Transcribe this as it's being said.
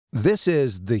This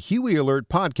is the Huey Alert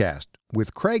Podcast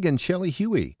with Craig and Shelley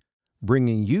Huey,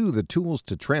 bringing you the tools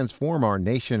to transform our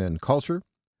nation and culture,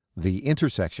 the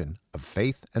intersection of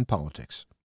faith and politics.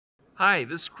 Hi,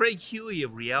 this is Craig Huey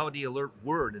of Reality Alert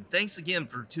Word, and thanks again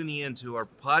for tuning in to our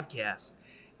podcast.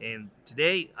 And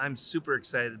today, I'm super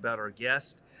excited about our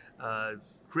guest,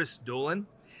 Chris Dolan.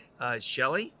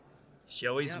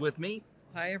 Shelley's with me.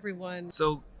 Hi, everyone.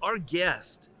 So our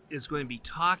guest is going to be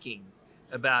talking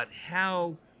about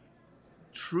how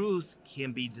truth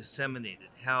can be disseminated,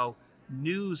 how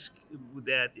news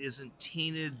that isn't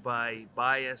tainted by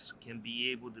bias can be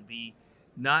able to be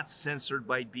not censored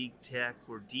by big tech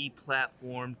or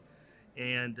deplatformed.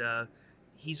 And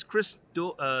he's Chris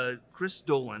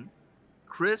Dolan.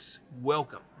 Chris,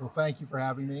 welcome. Well, thank you for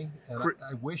having me. And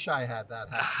I wish I had that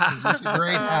hat. It's a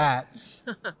great hat.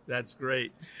 That's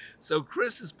great. So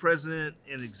Chris is president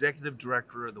and executive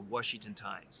director of the Washington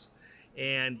Times.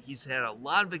 And he's had a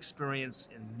lot of experience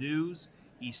in news.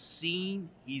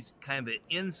 He's kind of an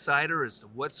insider as to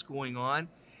what's going on.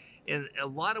 And a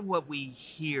lot of what we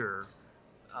hear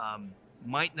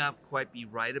might not quite be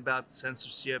right about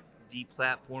censorship,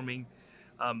 deplatforming.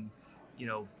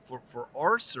 For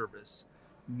our service,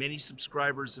 many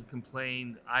subscribers have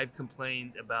complained. I've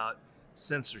complained about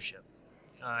censorship.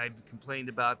 I've complained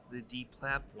about the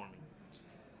deplatforming.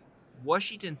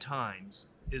 Washington Times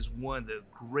is one of the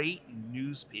great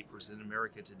newspapers in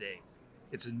America today.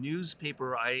 It's a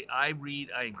newspaper I read,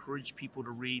 I encourage people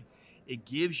to read. It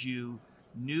gives you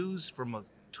news from a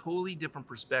totally different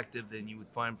perspective than you would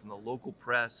find from the local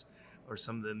press or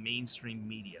some of the mainstream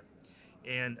media.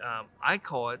 And I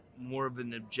call it more of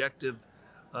an objective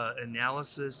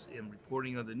analysis and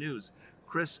reporting of the news.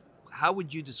 Chris, how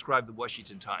would you describe the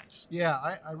Washington Times? Yeah,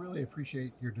 I really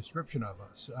appreciate your description of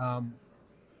us.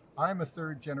 I'm a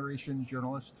third generation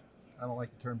journalist. I don't like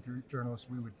the term journalist.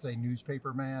 We would say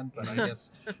newspaper man, but I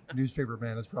guess newspaper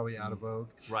man is probably out of vogue.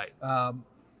 Right.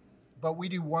 But we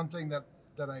do one thing that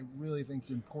I really think is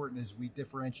important is we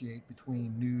differentiate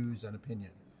between news and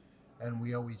opinion. And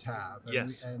we always have. And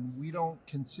yes. We don't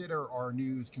consider our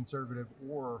news conservative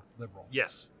or liberal.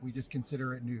 Yes. We just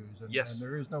consider it news. And, yes. And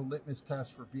there is no litmus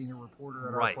test for being a reporter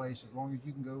at right. our place. As long as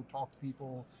you can go talk to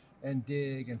people and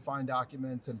dig and find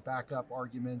documents and back up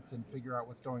arguments and figure out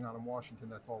what's going on in Washington,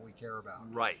 that's all we care about.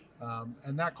 Right.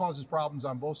 And that causes problems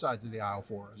on both sides of the aisle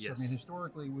for us. Yes. I mean,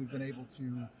 historically, we've been able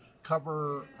to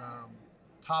cover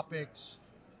topics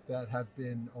that have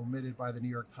been omitted by the New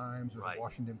York Times or right. the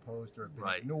Washington Post or have been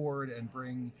right. ignored and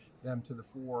bring them to the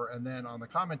fore. And then on the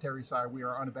commentary side, we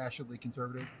are unabashedly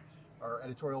conservative. Our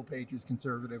editorial page is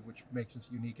conservative, which makes us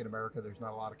unique in America. There's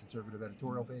not a lot of conservative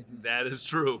editorial pages. That is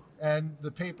true. And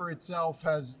the paper itself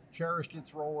has cherished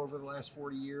its role over the last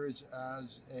 40 years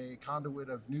as a conduit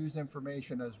of news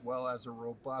information as well as a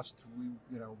robust,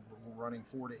 we're running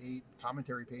 4 to 8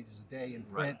 commentary pages a day in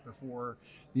print right. before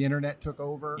the internet took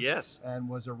over. Yes. And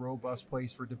was a robust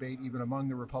place for debate even among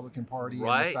the Republican Party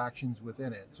right. and the factions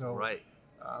within it. So right.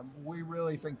 We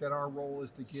really think that our role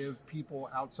is to give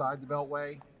people outside the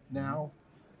Beltway now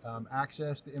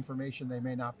access to information they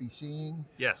may not be seeing.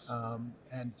 Yes.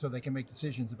 And so they can make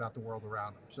decisions about the world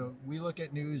around them. So we look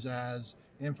at news as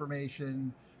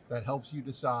information that helps you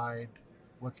decide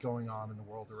what's going on in the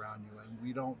world around you. And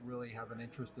we don't really have an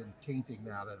interest in tainting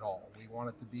that at all. We want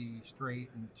it to be straight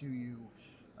and to you.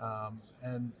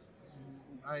 And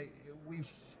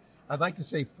I'd like to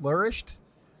say flourished.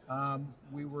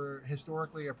 We were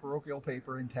historically a parochial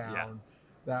paper in town. Yeah.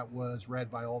 That was read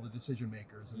by all the decision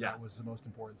makers, and yeah. that was the most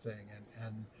important thing.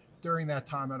 And during that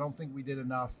time, I don't think we did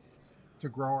enough to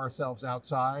grow ourselves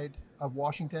outside of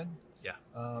Washington. Yeah.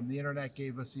 The internet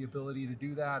gave us the ability to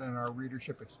do that, and our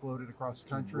readership exploded across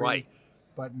the country. Right.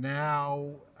 But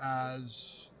now,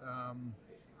 as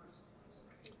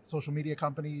social media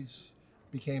companies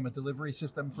became a delivery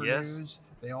system for yes. news,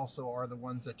 they also are the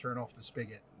ones that turn off the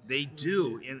spigot. They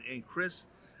do. And Chris,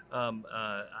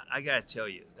 I got to tell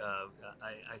you,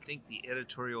 I think the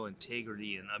editorial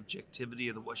integrity and objectivity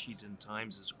of the Washington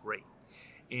Times is great.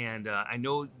 And I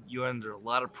know you're under a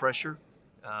lot of pressure.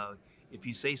 If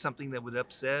you say something that would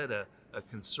upset a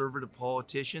conservative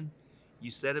politician,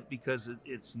 you said it because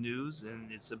it's news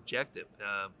and it's objective.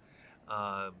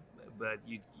 But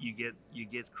you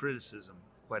get criticism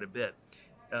quite a bit.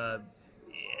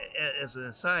 As an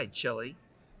aside, Shelley,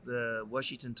 the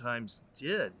Washington Times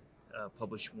did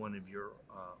publish one of your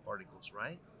articles,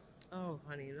 right? Oh,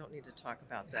 honey, you don't need to talk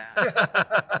about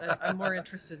that. I'm more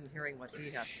interested in hearing what he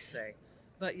has to say.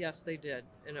 But yes, they did.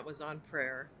 And it was on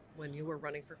prayer when you were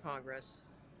running for Congress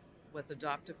with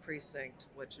Adopt a Precinct,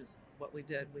 which is what we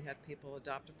did. We had people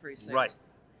adopt a precinct right.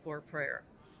 for prayer.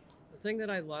 The thing that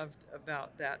I loved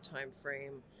about that time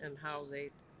frame and how they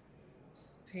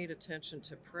paid attention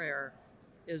to prayer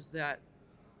is that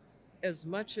as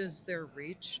much as their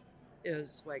reach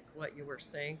is like what you were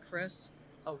saying, Chris,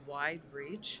 a wide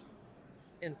reach,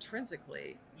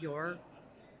 intrinsically, you're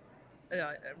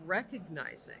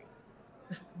recognizing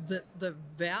that the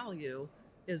value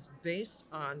is based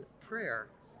on prayer.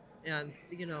 And,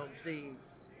 the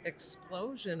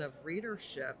explosion of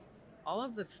readership, all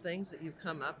of the things that you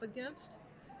come up against,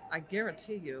 I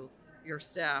guarantee you, your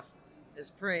staff is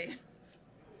praying.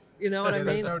 You know what I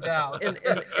There's mean? no doubt. And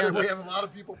We have a lot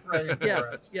of people praying for yeah,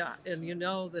 us. yeah, and you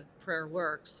know that prayer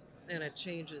works and it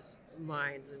changes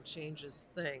minds and changes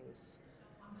things.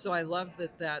 So I love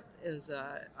that is,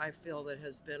 I feel that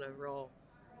has been a real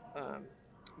um,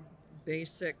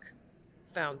 basic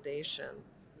foundation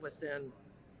within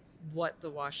what the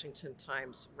Washington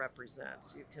Times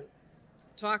represents. You can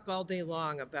talk all day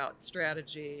long about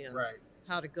strategy and Right.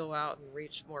 how to go out and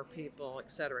reach more people, et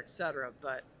cetera,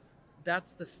 but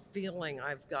that's the feeling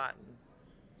I've gotten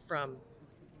from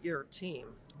your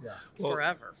team Yeah.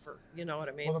 forever. For you know what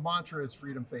I mean? Well, the mantra is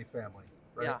freedom, faith, family,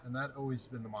 right? Yeah. And that always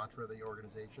been the mantra of the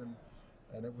organization.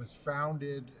 And it was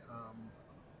founded,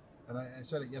 and I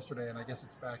said it yesterday, and I guess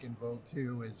it's back in vogue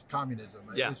too, is communism.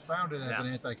 Yeah. It was founded as Yeah. an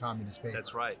anti-communist paper.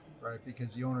 That's right. Right,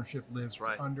 because the ownership lives That's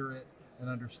right. under it and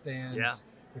understands Yeah.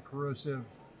 the corrosive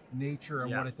nature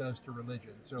and Yeah. what it does to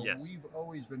religion. So Yes. we've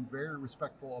always been very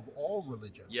respectful of all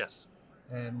religion. Yes.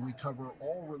 And we cover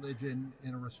all religion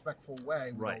in a respectful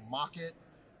way. We Right. don't mock it.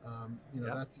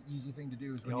 Yeah. That's the easy thing to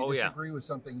do is when Oh, you yeah. disagree with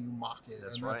something, you mock it.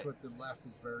 That's and right. that's what the left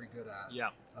is very good at. Yeah.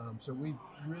 So we've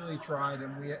really tried,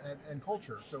 and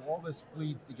culture. So all this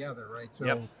bleeds together, right? So,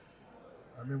 Yep.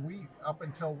 I mean, we up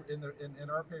until in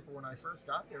our paper when I first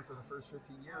got there for the first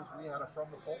 15 years, we had a from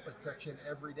the pulpit section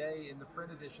every day in the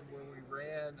print edition where we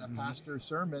ran a pastor's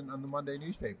sermon on the Monday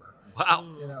newspaper. Wow.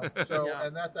 You know, so Yeah.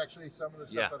 and that's actually some of the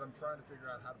stuff Yeah. that I'm trying to figure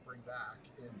out how to bring back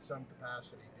in some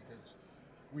capacity because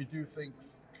we do think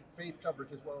faith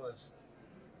coverage as well as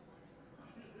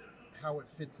how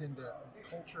it fits into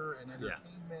culture and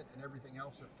entertainment and everything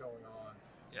else that's going on.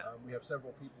 Yeah. We have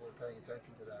several people who are paying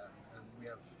attention to that, and we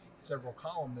have several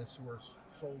columnists who are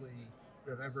solely.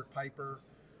 We have Everett Piper,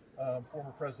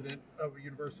 former president of a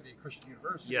university, Christian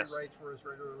University, Yes. writes for us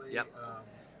regularly. Yep.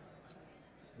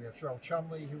 We have Cheryl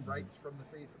Chumley, who writes from the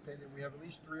faith opinion. We have at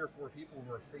least 3 or 4 people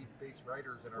who are faith-based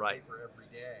writers in our Right. paper every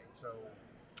day. So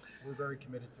we're very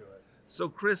committed to it. So,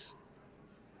 Chris,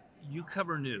 you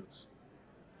cover news,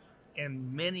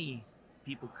 and many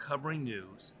people covering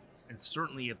news, and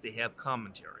certainly if they have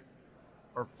commentary,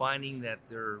 are finding that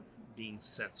they're being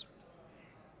censored.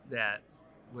 That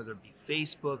whether it be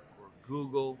Facebook or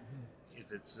Google,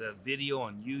 if it's a video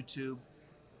on YouTube,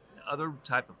 other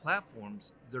type of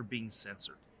platforms, they're being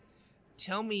censored.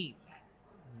 Tell me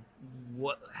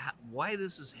why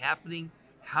this is happening.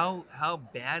 How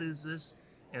bad is this,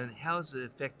 and how has it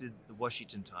affected the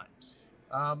Washington Times?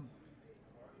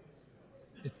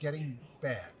 It's getting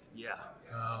bad. Yeah.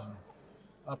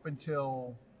 Up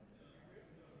until,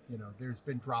 there's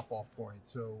been drop-off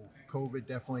points. So COVID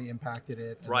definitely impacted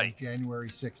it. And Right. then January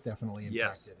 6th definitely impacted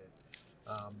Yes. it.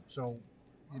 So,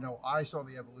 I saw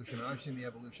the evolution, and I've seen the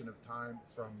evolution of time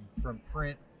from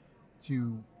print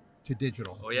to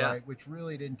digital, Oh, yeah. right? Which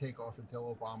really didn't take off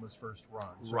until Obama's first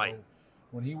run. So Right.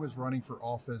 when he was running for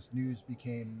office, news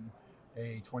became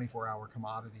a 24-hour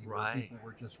commodity where Right. people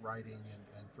were just writing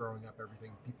and throwing up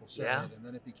everything people said, Yeah. and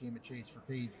then it became a chase for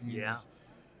page views. Yeah.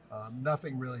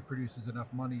 Nothing really produces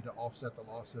enough money to offset the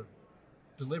loss of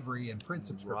delivery and print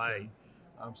subscription.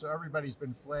 Right. So everybody's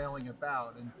been flailing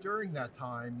about, and during that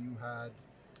time, you had,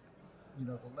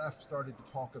 the left started to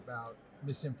talk about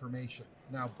misinformation.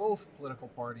 Now, both political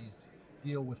parties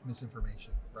deal with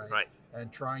misinformation, right? Right.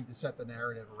 And trying to set the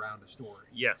narrative around a story.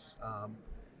 Yes.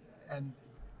 And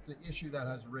the issue that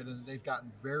has arisen, they've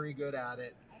gotten very good at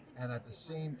it, and at the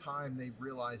same time, they've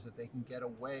realized that they can get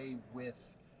away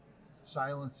with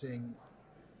silencing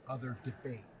other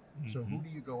debate. So who do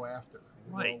you go after?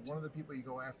 Right. Well, one of the people you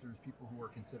go after is people who are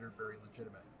considered very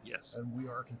legitimate, Yes. and we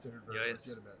are considered very Yes.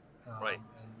 legitimate. Right.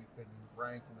 And we've been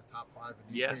ranked in the top 5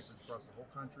 of Yes. newspapers across the whole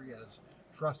country as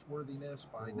trustworthiness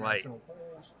by Right. national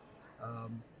polls.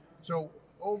 So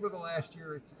over the last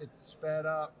year, it's sped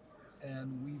up,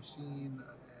 and we've seen,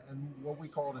 and what we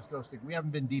call it is ghosting. We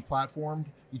haven't been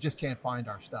deplatformed. You just can't find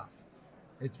our stuff.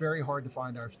 It's very hard to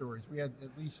find our stories. We had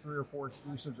at least 3 or 4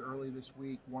 exclusives early this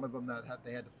week. One of them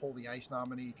they had to pull the ICE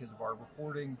nominee because of our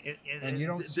reporting. And you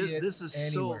don't see it this is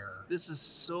anywhere. This is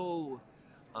so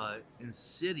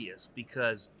insidious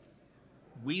because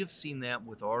we have seen that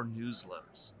with our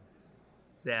newsletters,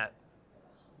 that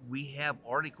we have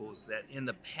articles that in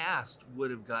the past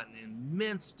would have gotten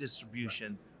immense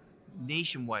distribution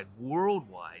nationwide,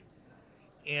 worldwide,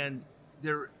 and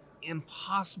they're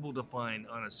impossible to find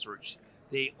on a search.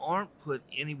 They aren't put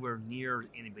anywhere near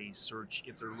anybody's search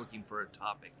if they're looking for a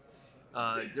topic.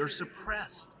 They're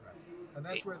suppressed. And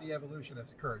that's where the evolution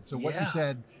has occurred. So what you Yeah.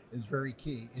 said is very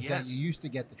key, is that Yes. you used to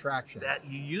get the traction. That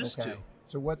you used to.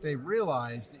 So what they've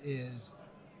realized is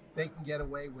they can get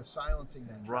away with silencing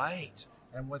that traction. Right.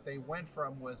 And what they went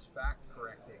from was fact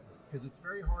correcting, because it's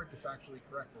very hard to factually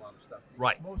correct a lot of stuff. Because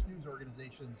Right. most news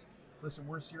organizations, listen,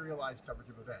 we're serialized coverage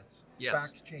of events. Yes.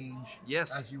 Facts change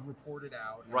Yes. as you report it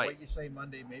out. And Right. what you say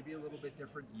Monday may be a little bit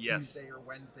different Yes. Tuesday or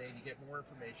Wednesday, and you get more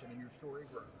information and your story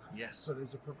grows. Yes. So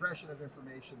there's a progression of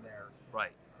information there.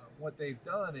 Right. What they've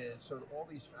done is, so all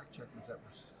these fact checkers that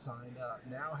were signed up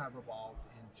now have evolved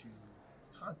into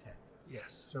content.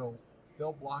 Yes. So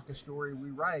they'll block a story we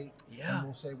write, Yeah. and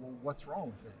we'll say, well, what's wrong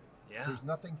with it? Yeah. There's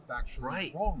nothing factually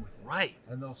Right. wrong with it. Right.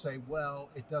 And they'll say, well,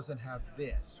 it doesn't have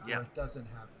this, Yeah. or it doesn't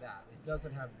have that. It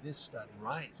doesn't have this study.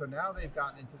 Right. So now they've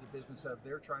gotten into the business of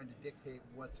they're trying to dictate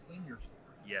what's in your story.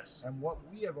 Yes. And what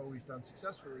we have always done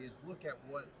successfully is look at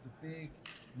what the big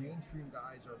mainstream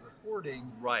guys are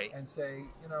reporting Right. and say,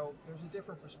 there's a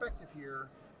different perspective here,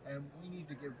 and we need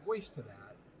to give voice to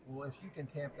that. Well, if you can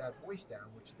tamp that voice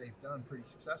down, which they've done pretty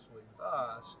successfully with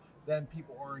us, then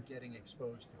people aren't getting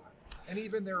exposed to it. And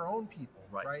even their own people,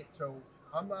 Right. right? So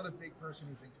I'm not a big person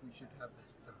who thinks we should have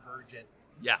this divergent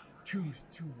Yeah. two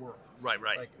worlds. Right.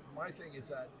 Right. Like, my thing is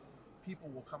that people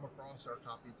will come across our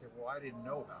copy and say, well, I didn't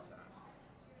know about that.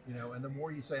 And the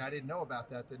more you say, I didn't know about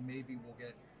that, then maybe we'll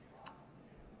get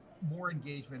more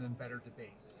engagement and better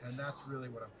debate. And that's really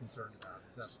what I'm concerned about,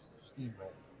 is that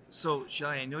steamroll. So,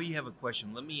 Shai, I know you have a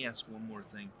question. Let me ask one more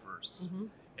thing first, Mm-hmm.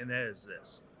 and that is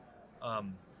this.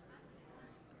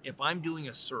 If I'm doing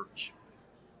a search,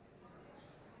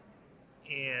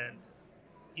 and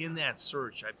in that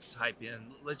search I type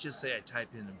in, let's just say I type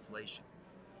in inflation.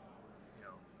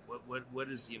 What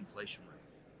is the inflation rate?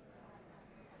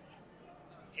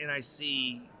 And I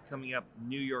see coming up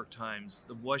New York Times,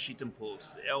 the Washington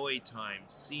Post, the LA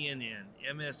Times, CNN,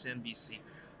 MSNBC.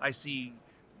 I see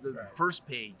the Right. first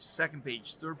page, second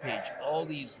page, third page, all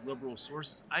these liberal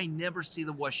sources. I never see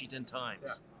the Washington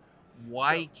Times.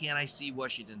 Why can't I see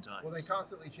Washington Times? Well, they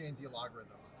constantly change the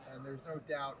algorithm. And there's no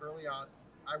doubt early on,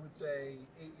 I would say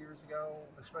 8 years ago,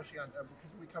 especially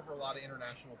because we cover a lot of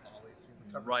international policy.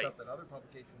 We cover Right. stuff that other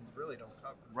publications really don't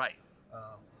cover. Right.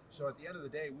 So at the end of the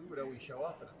day, we would always show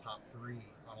up in a top 3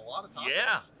 on a lot of topics.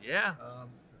 Yeah.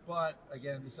 But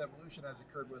again, this evolution has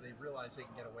occurred where they've realized they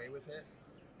can get away with it,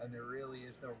 and there really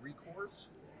is no recourse.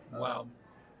 Wow.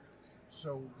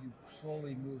 So you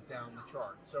slowly move down the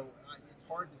chart. So it's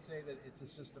hard to say that it's a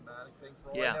systematic thing. For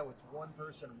all Yeah. I know, it's one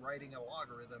person writing an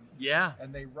algorithm, Yeah.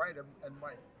 and they write them.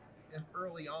 And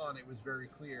early on, it was very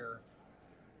clear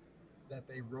that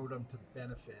they wrote them to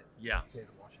benefit, Yeah. let's say,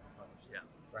 the Washington Post. Yeah.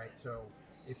 Right. So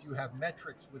if you have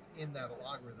metrics within that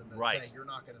algorithm that Right. say you're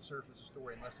not going to surface a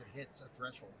story unless it hits a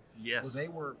threshold. Yes.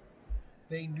 Well,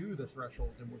 they knew the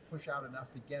thresholds and would push out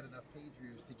enough to get enough page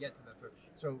views to get to that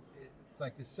threshold. So it's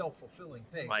like this self-fulfilling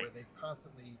thing Right. where they've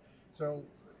constantly. So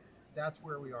that's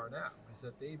where we are now, is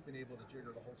that they've been able to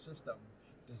jigger the whole system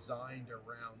designed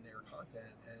around their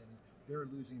content, and they're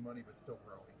losing money but still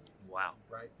growing. Wow.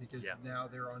 Right, because Yeah. now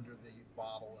they're under the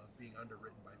bottle of being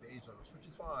underwritten by Bezos, which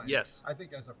is fine. Yes. I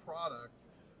think as a product,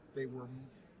 they were,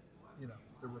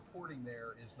 the reporting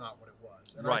there is not what it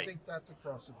was, and Right. I think that's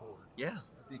across the board Yeah.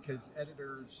 because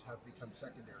editors have become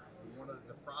secondary. One of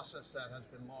the process that has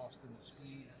been lost in the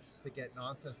speed to get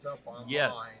nonsense up online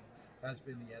Yes. has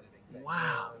been the editing thing.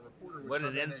 Wow. A reporter would What come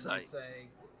an in and insight. he'd say,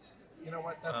 you know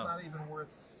what, that's Oh. not even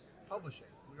worth publishing.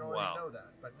 We already Wow. know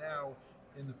that. But now,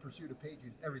 in the pursuit of page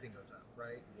views, everything goes up,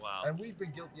 right? Wow. And we've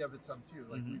been guilty of it some too.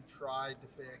 Like Mhm. we've tried to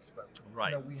fix, but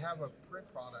Right. we have a print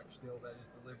product still that is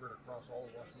delivered across all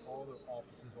of Washington, all the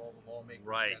offices, all the lawmakers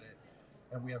Right. get it,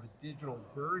 and we have a digital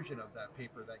version of that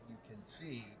paper that you can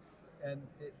see. And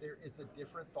there is a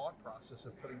different thought process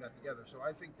of putting that together. So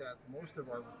I think that most of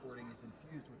our reporting is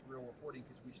infused with real reporting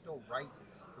because we still write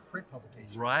for print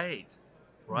publications. Right.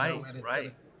 Right. And it's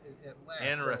Right. It lasts.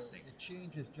 Interesting. So it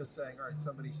changes just saying, all right,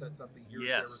 somebody said something, here's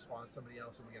Yes. their response, somebody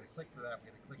else, and we got to click for that, we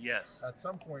got to click. Yes. At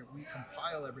some point, we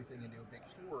compile everything into a big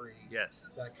story Yes.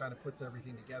 that kind of puts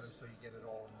everything together so you get it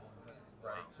all in one thing,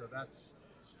 right? So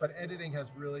but editing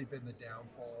has really been the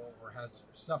downfall, or has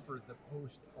suffered the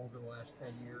post over the last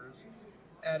 10 years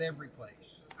at every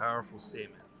place. Powerful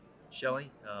statement.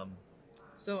 Shelley?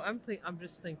 So I'm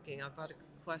just thinking about a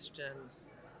question.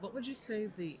 What would you say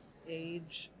the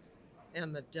age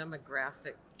And the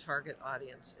demographic target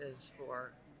audience is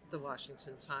for the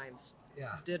Washington Times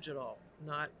Yeah. digital,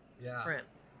 not print.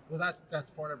 Well,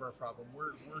 that's part of our problem.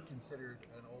 We're considered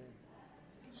an old,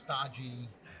 stodgy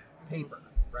paper,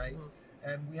 right? Mm-hmm.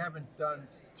 And we haven't done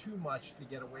too much to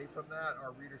get away from that.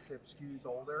 Our readership skews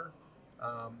older.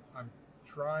 I'm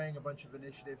trying a bunch of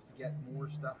initiatives to get more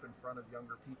stuff in front of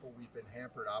younger people. We've been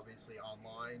hampered, obviously,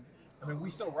 online. I mean, we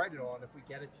still write it all, and if we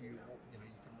get it to you, you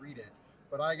can read it.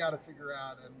 But I got to figure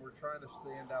out, and we're trying to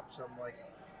stand up some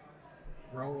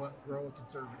grow a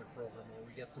conservative program where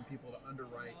we get some people to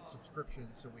underwrite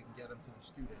subscriptions so we can get them to the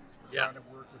students. We're trying to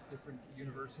work with different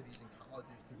universities and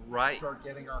colleges to start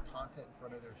getting our content in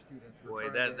front of their students.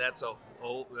 That's a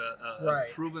whole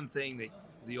proven thing that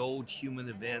the old Human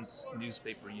Events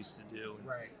newspaper used to do.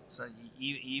 Right. So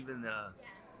even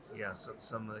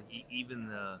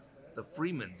the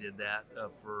Freeman did that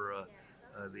for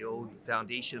the old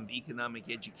Foundation of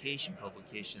Economic Education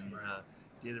publication.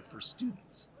 Did it for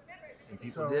students. And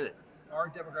people did it. Our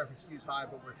demographic skews high,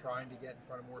 but we're trying to get in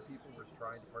front of more people. We're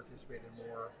trying to participate in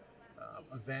more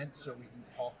events so we can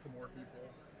talk to more people.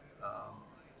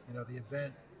 The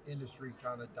event industry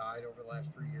kind of died over the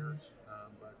last 3 years,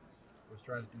 but we're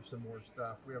trying to do some more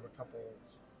stuff. We have a couple,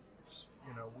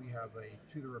 we have a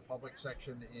To the Republic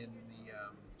section in the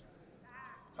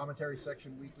commentary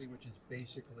section weekly, which is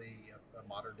basically a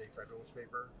modern day Federalist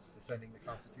paper defending the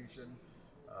Constitution.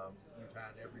 We've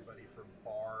had everybody from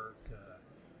Barr to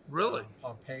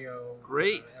Pompeo,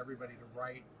 great, to everybody to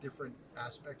write different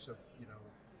aspects of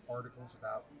articles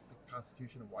about the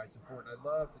Constitution and why it's important. I'd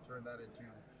love to turn that into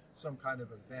some kind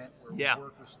of event where we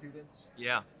work with students.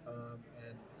 Yeah.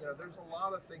 And there's a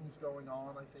lot of things going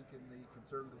on, I think, in the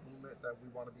conservative movement that we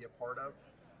want to be a part of.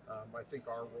 I think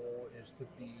our role is to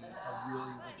be a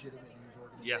really legitimate news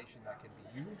organization that can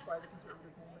be used by the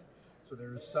conservative movement. So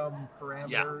there's some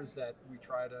parameters that we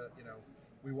try to,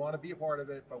 we want to be a part of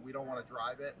it, but we don't want to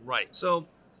drive it. Right. So,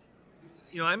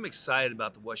 I'm excited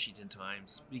about the Washington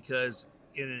Times because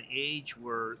in an age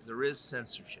where there is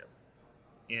censorship,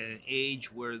 in an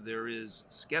age where there is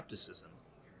skepticism,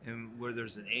 and where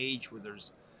there's an age where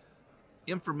there's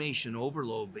information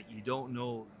overload, but you don't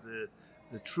know the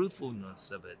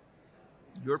truthfulness of it,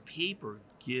 your paper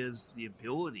gives the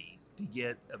ability to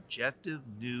get objective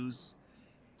news.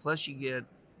 Plus, you get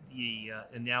the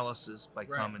analysis by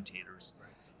commentators. Right.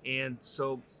 And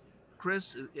so,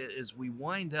 Chris, as we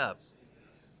wind up,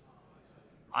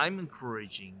 I'm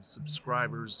encouraging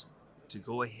subscribers to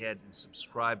go ahead and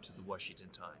subscribe to the Washington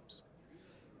Times.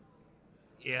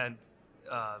 And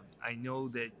I know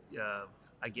that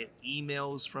I get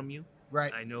emails from you.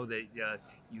 Right. I know that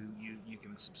you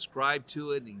can subscribe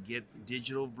to it and get the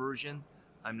digital version.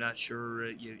 I'm not sure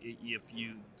if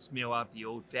you mail out the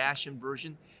old-fashioned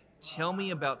version. Tell me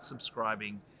about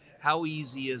subscribing. How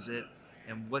easy is it,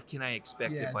 and what can I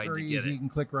expect if I do get it? Yeah, it's very easy. You can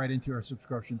click right into our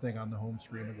subscription thing on the home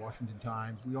screen of Washington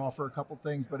Times. We offer a couple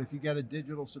things, but if you get a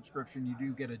digital subscription, you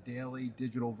do get a daily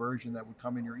digital version that would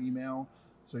come in your email,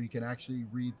 so you can actually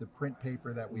read the print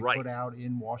paper that we put out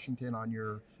in Washington on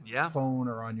your phone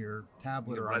or on your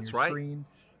tablet or on your screen,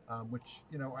 which,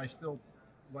 I still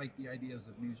like the ideas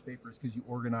of newspapers because you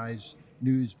organize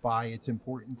news by its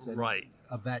importance and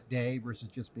of that day versus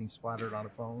just being splattered on a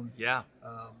phone. Yeah.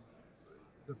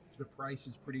 The price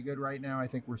is pretty good right now. I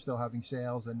think we're still having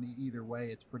sales, and either way,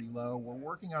 it's pretty low. We're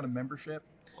working on a membership.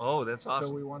 Oh, that's awesome.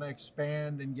 So we want to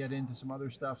expand and get into some other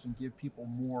stuff and give people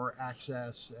more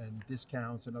access and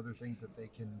discounts and other things that they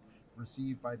can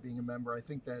receive by being a member. I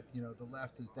think that the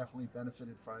left has definitely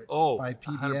benefited by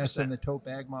PBS 100%. And the tote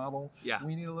bag model. Yeah.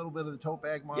 We need a little bit of the tote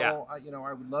bag model. Yeah.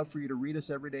 I would love for you to read us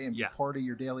every day and be part of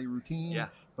your daily routine. Yeah.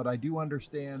 But I do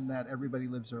understand that everybody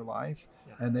lives their life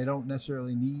and they don't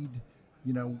necessarily need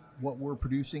what we're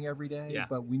producing every day,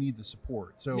 but we need the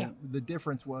support. So the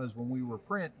difference was when we were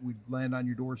print, we'd land on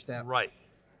your doorstep. Right.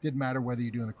 Didn't matter whether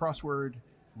you're doing the crossword,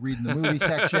 reading the movie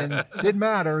section, didn't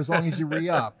matter as long as you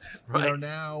re-upped. Right.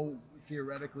 Now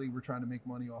theoretically we're trying to make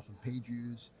money off of page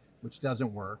views, which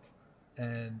doesn't work.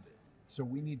 And so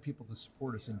we need people to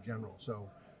support us in general. So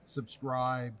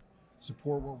subscribe,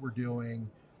 support what we're doing.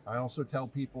 I also tell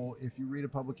people, if you read a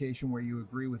publication where you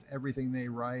agree with everything they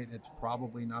write, it's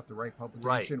probably not the right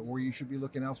publication, or you should be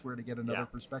looking elsewhere to get another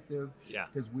perspective. Yeah.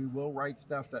 Because we will write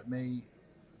stuff that may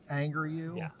anger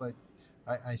you, but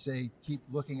I say keep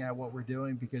looking at what we're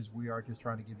doing because we are just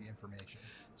trying to give you information.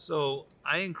 So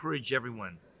I encourage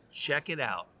everyone, check it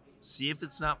out. See if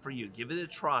it's not for you. Give it a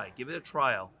try. Give it a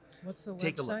trial. What's the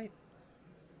Take website?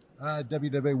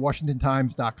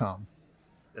 www.washingtontimes.com.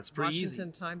 That's pretty easy.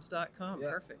 WashingtonTimes.com.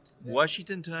 Yeah. Perfect.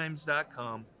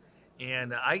 WashingtonTimes.com.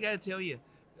 And I got to tell you,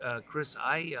 Chris,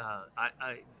 I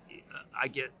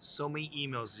get so many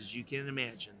emails, as you can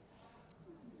imagine.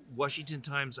 Washington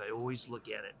Times, I always look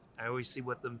at it. I always see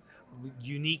what the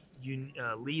unique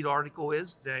lead article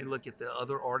is. Then I look at the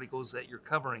other articles that you're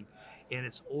covering, and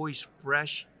it's always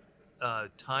fresh,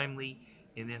 timely,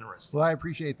 and interesting. Well, I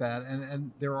appreciate that.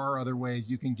 And there are other ways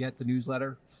you can get the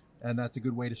newsletter, and that's a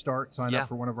good way to start. Sign Yeah. up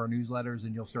for one of our newsletters,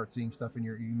 and you'll start seeing stuff in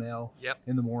your email Yep.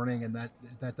 in the morning, and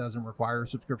that doesn't require a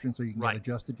subscription, so you can Right. get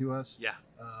adjusted to us. Yeah.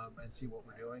 And see what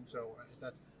we're doing. So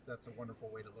that's a wonderful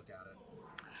way to look at it.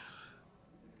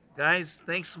 Guys,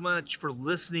 thanks so much for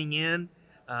listening in.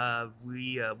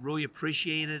 We really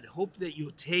appreciate it. Hope that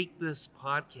you'll take this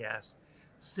podcast,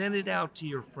 send it out to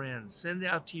your friends, send it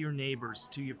out to your neighbors,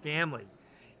 to your family,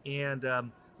 and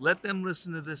let them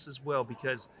listen to this as well,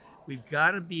 because we've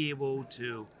got to be able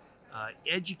to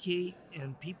educate,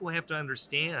 and people have to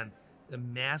understand the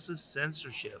massive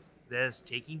censorship that is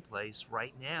taking place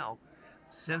right now,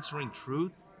 censoring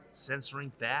truth,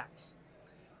 censoring facts.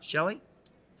 Shelley?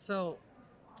 So,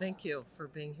 thank you for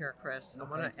being here, Chris. Well, I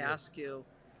want thank to you. ask you,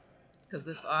 because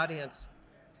this audience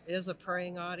is a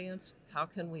praying audience, how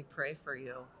can we pray for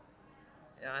you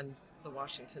and the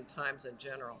Washington Times in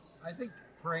general? I think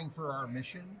praying for our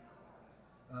mission,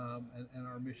 and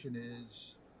our mission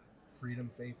is freedom,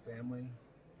 faith, family,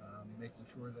 making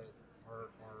sure that our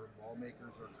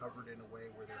lawmakers are covered in a way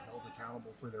where they're held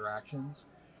accountable for their actions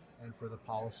and for the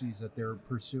policies that they're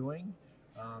pursuing.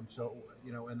 So,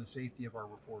 and the safety of our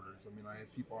reporters. I mean, I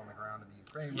have people on the ground in the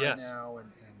Ukraine Yes. right now,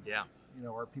 and Yeah.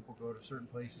 our people go to certain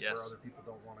places Yes. where other people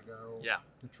don't want to go Yeah.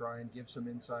 to try and give some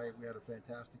insight. We had a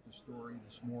fantastic story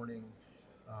this morning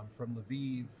from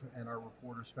Lviv, and our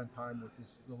reporter spent time with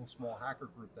this little small hacker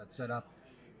group that's set up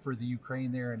for the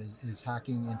Ukraine there and is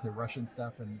hacking into Russian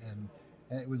stuff, and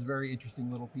it was a very interesting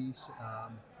little piece.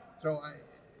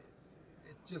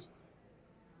 It's just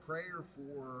prayer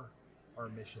for our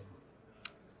mission.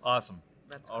 Awesome.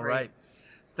 That's All great. right.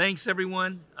 Thanks,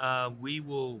 everyone. We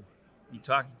will be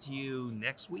talking to you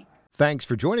next week. Thanks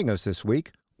for joining us this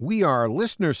week. We are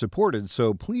listener supported,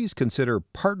 so please consider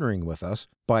partnering with us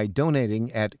by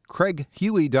donating at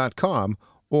craighuey.com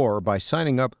or by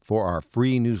signing up for our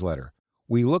free newsletter.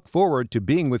 We look forward to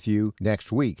being with you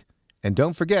next week. And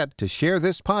don't forget to share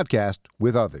this podcast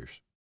with others.